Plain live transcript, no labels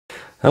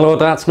Hello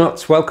Darts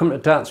Nutz, welcome to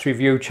Darts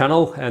Review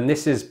channel, and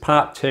this is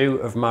part 2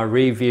 of my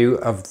review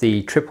of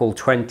the Triple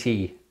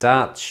 20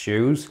 darts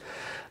shoes.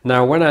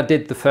 Now when I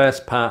did the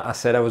first part I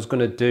said I was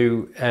going to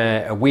do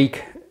a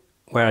week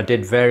where I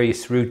did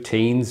various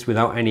routines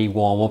without any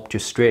warm-up,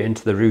 just straight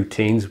into the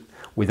routines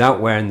without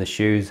wearing the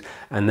shoes,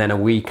 and then a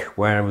week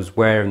where I was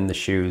wearing the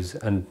shoes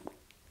and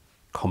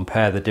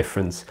compare the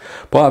difference.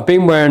 But I've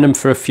been wearing them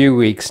for a few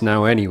weeks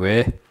now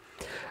anyway.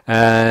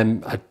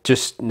 I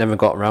just never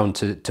got around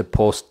to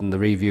posting the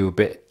review a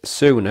bit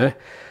sooner,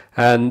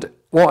 and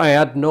what I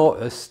had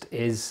noticed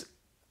is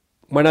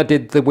when I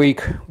did the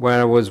week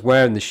where I was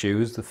wearing the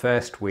shoes, the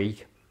first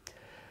week,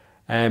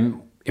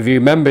 if you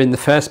remember in the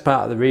first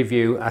part of the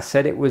review I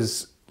said it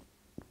was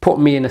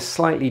putting me in a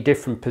slightly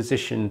different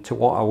position to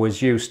what I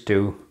was used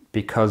to,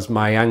 because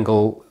my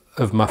angle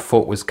of my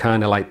foot was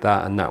kind of like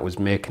that, and that was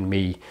making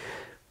me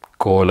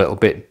go a little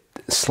bit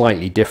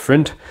slightly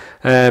different.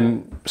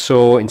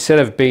 So instead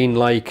of being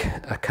like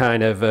a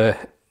kind of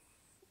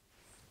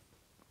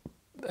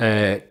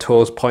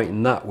toes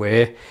pointing that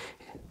way,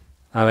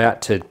 I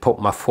had to put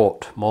my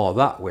foot more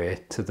that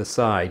way to the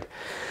side,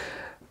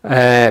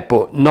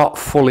 but not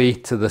fully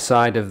to the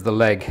side of the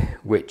leg,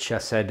 which I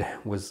said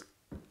was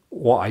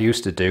what I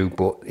used to do,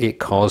 but it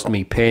caused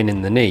me pain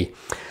in the knee.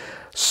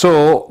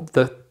 So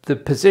the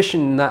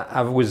position that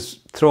I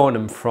was throwing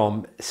them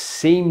from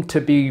seemed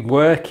to be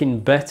working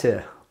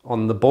better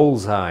on the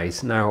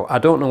bullseyes. Now I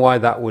don't know why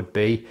that would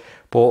be,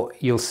 but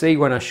you'll see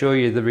when I show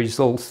you the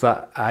results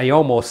that I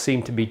almost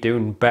seem to be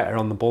doing better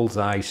on the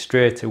bullseyes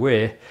straight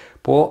away,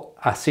 but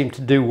I seem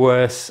to do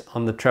worse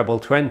on the treble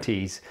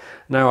 20s.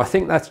 Now I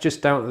think that's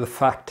just down to the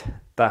fact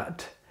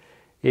that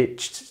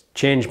it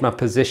changed my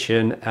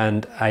position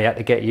and I had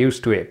to get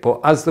used to it.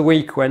 But as the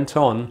week went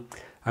on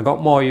I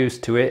got more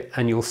used to it,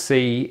 and you'll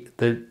see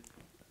the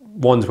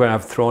ones where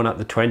I've thrown at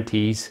the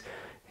 20s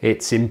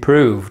it's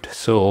improved.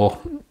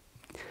 So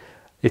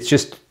it's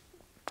just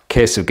a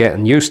case of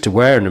getting used to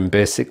wearing them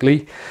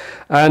basically.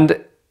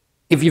 And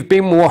if you've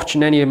been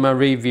watching any of my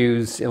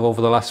reviews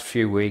over the last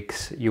few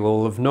weeks, you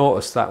will have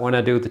noticed that when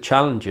I do the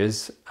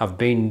challenges I've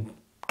been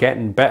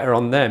getting better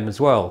on them as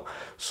well.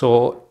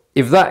 So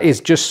if that is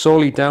just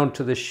solely down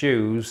to the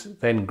shoes,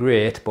 then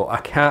great, but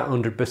I can't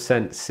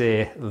 100%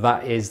 say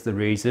that is the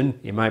reason.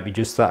 It might be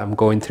just that I'm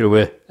going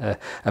through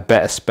a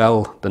better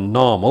spell than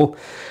normal,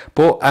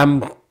 but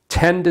I'm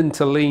tending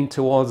to lean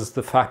towards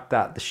the fact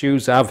that the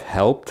shoes have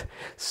helped,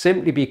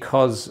 simply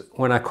because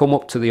when I come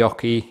up to the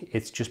hockey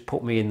it's just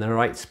put me in the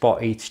right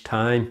spot each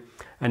time,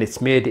 and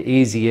it's made it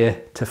easier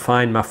to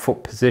find my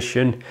foot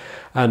position,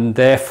 and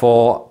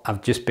therefore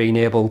I've just been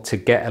able to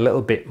get a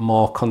little bit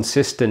more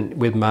consistent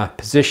with my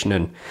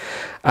positioning.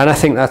 And I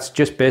think that's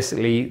just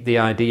basically the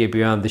idea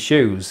behind the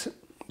shoes,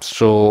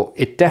 so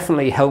it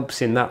definitely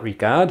helps in that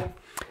regard.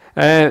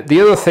 The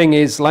other thing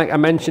is, like I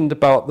mentioned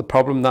about the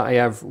problem that I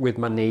have with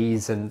my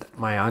knees and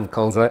my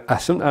ankles, I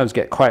sometimes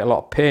get quite a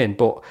lot of pain,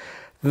 but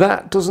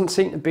that doesn't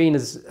seem to be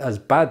as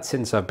bad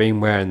since I've been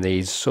wearing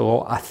these.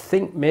 So I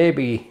think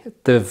maybe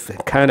they've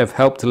kind of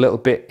helped a little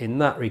bit in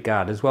that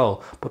regard as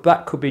well, but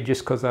that could be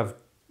just because I've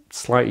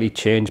slightly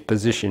changed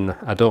position,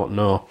 I don't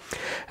know.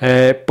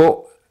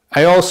 But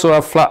I also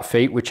have flat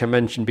feet, which I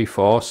mentioned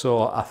before,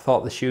 so I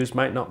thought the shoes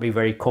might not be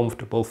very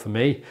comfortable for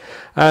me.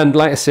 And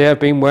like I say, I've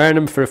been wearing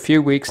them for a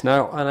few weeks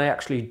now, and I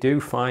actually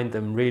do find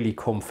them really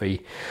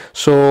comfy.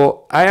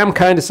 So I am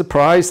kind of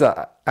surprised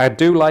that I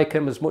do like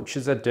them as much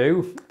as I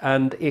do,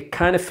 and it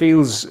kind of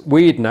feels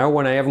weird now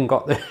when I haven't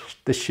got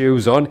the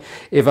shoes on.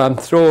 If I'm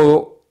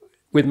throw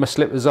with my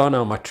slippers on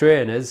or my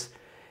trainers,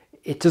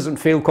 it doesn't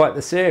feel quite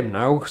the same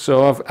now.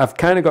 So I've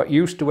kind of got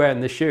used to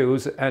wearing the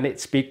shoes, and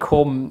it's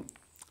become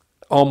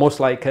almost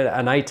like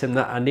an item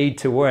that I need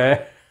to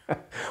wear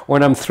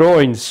when I'm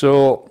throwing.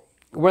 So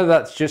whether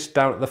that's just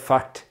down to the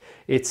fact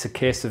it's a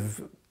case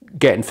of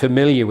getting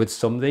familiar with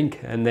something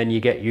and then you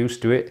get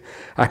used to it,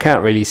 I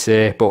can't really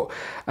say, but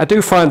I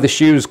do find the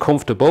shoes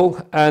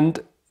comfortable. And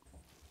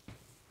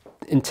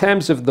in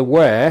terms of the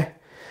wear,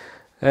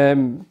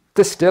 they're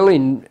still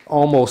in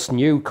almost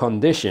new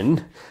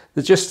condition.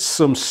 There's just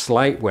some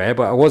slight wear,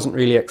 but I wasn't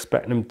really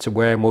expecting them to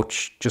wear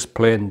much just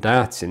playing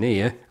darts in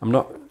here.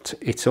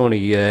 It's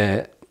only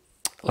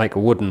like a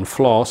wooden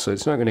floor, so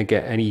it's not going to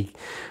get any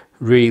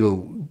real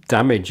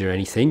damage or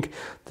anything.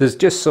 There's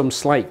just some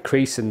slight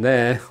crease in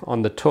there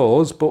on the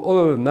toes, but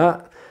other than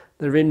that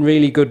they're in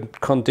really good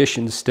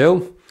condition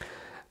still.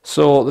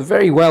 So they're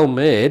very well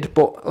made,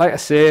 but like I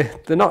say,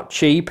 they're not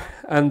cheap,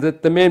 and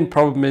the main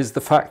problem is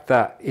the fact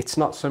that it's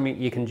not something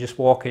you can just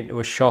walk into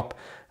a shop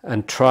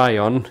and try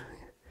on.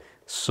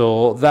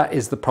 So that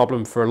is the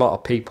problem for a lot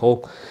of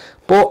people.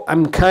 But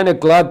I'm kind of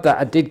glad that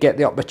I did get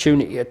the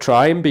opportunity to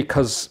try them,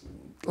 because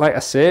like I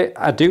say,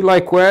 I do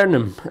like wearing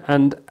them,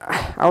 and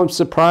I'm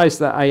surprised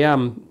that I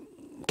am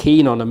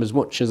keen on them as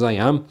much as I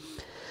am.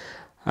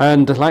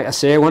 And like I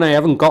say, when I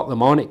haven't got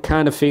them on, it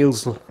kind of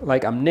feels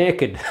like I'm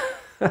naked.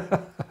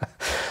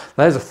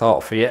 There's a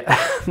thought for you.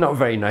 Not a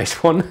very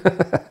nice one.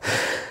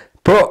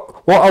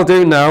 But what I'll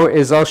do now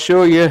is I'll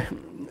show you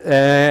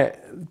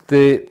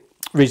the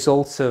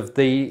results of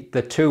the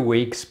 2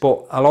 weeks,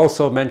 but I'll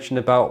also mention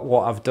about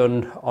what I've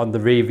done on the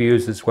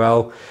reviews as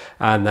well,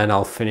 and then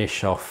I'll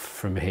finish off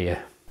from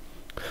here.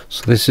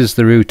 So this is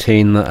the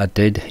routine that I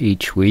did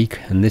each week,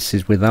 and this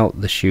is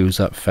without the shoes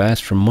at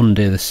first, from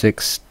Monday the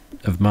 6th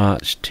of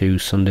March to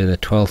Sunday the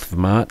 12th of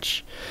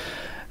March.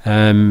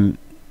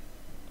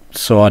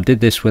 So I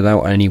did this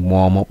without any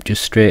warm-up,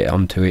 just straight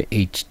onto it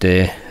each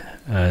day,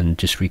 and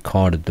just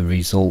recorded the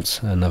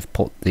results, and I've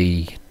put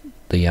the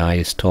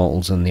highest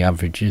totals and the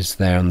averages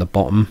there on the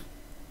bottom.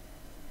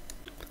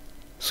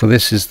 So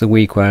this is the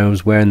week where I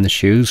was wearing the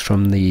shoes,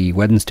 from the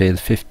Wednesday the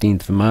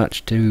 15th of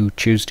March to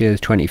Tuesday the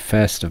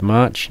 21st of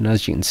March, and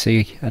as you can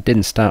see, I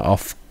didn't start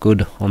off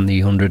good on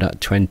the 100 at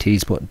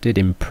 20s, but did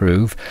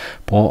improve.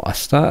 But I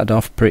started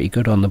off pretty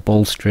good on the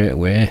bull straight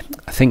away.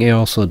 I think I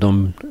also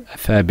done a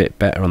fair bit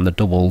better on the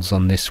doubles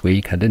on this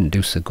week. I didn't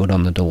do so good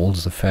on the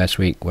doubles the first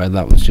week, where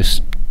that was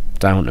just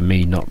down to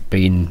me not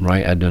being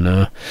right, I don't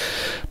know.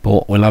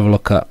 But we'll have a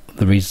look at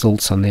the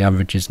results on the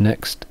averages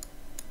next.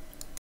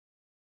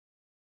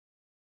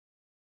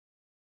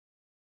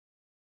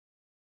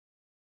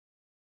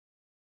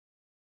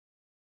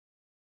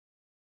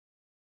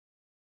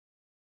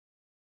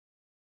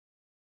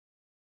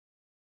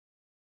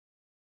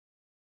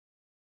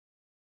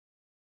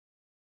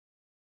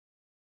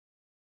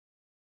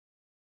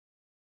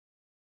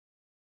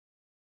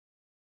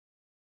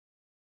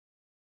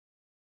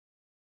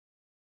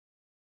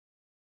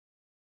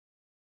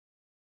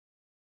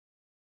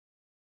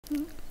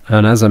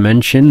 And as I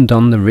mentioned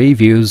on the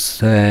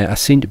reviews, I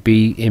seem to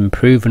be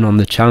improving on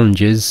the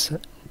challenges.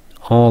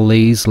 All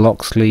these,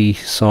 Loxley,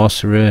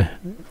 Sorcerer,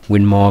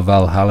 Winmore,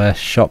 Valhalla,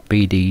 Shop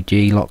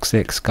BDG, Loxley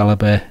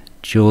Excalibur,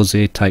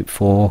 Josie, Type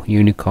 4,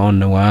 Unicorn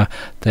Noir,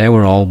 they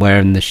were all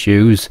wearing the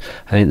shoes.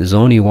 I think there's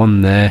only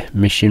one there,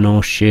 Mission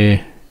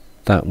O'Shea,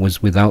 that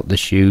was without the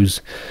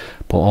shoes,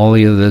 but all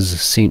the others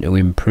seem to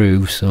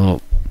improve, so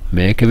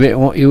make of it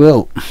what you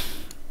will.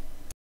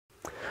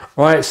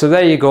 Alright, so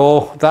there you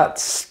go.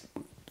 That's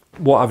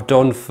what I've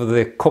done for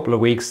the couple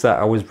of weeks that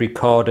I was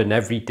recording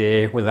every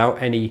day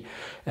without any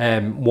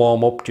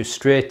warm-up, just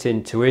straight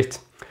into it.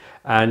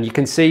 And you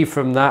can see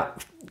from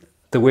that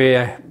the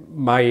way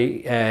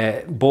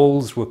my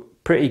bulls were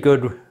pretty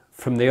good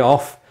from the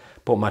off,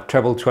 but my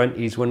treble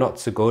 20s were not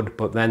so good,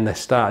 but then they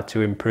started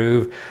to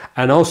improve.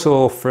 And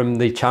also from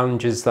the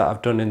challenges that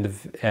I've done in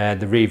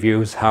the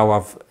reviews, how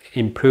I've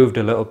improved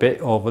a little bit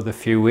over the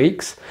few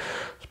weeks.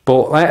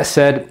 But like I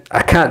said,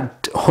 I can't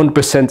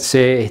 100%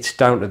 say it's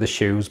down to the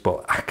shoes,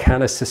 but I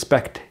kind of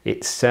suspect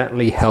it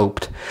certainly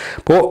helped.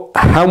 But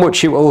how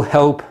much it will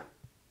help,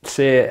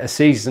 say, a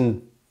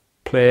seasoned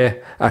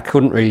player, I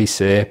couldn't really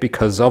say,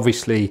 because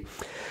obviously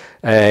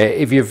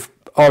if you've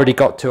already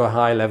got to a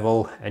high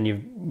level and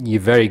you're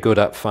very good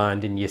at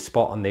finding your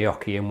spot on the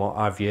hockey and what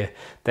have you,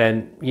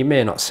 then you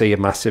may not see a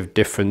massive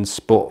difference.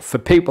 But for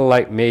people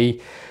like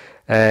me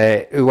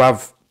who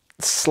have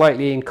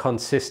slightly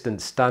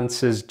inconsistent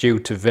stances due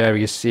to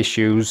various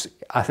issues,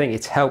 I think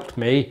it's helped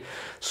me.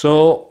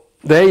 So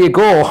there you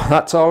go,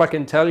 that's all I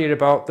can tell you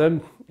about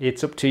them.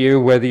 It's up to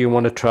you whether you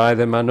want to try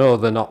them. I know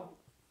they're not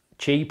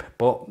cheap,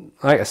 but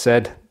like I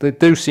said, they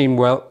do seem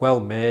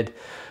well made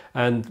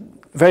and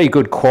very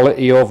good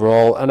quality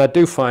overall, and I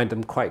do find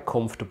them quite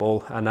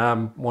comfortable. And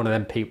I'm one of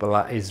them people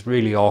that is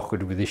really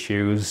awkward with the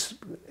shoes.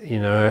 You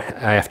know,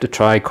 I have to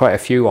try quite a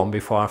few on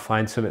before I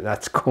find something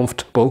that's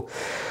comfortable.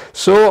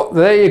 So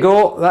there you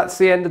go, that's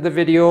the end of the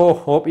video.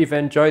 Hope you've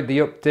enjoyed the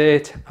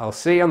update. I'll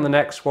see you on the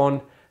next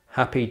one.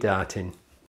 Happy darting.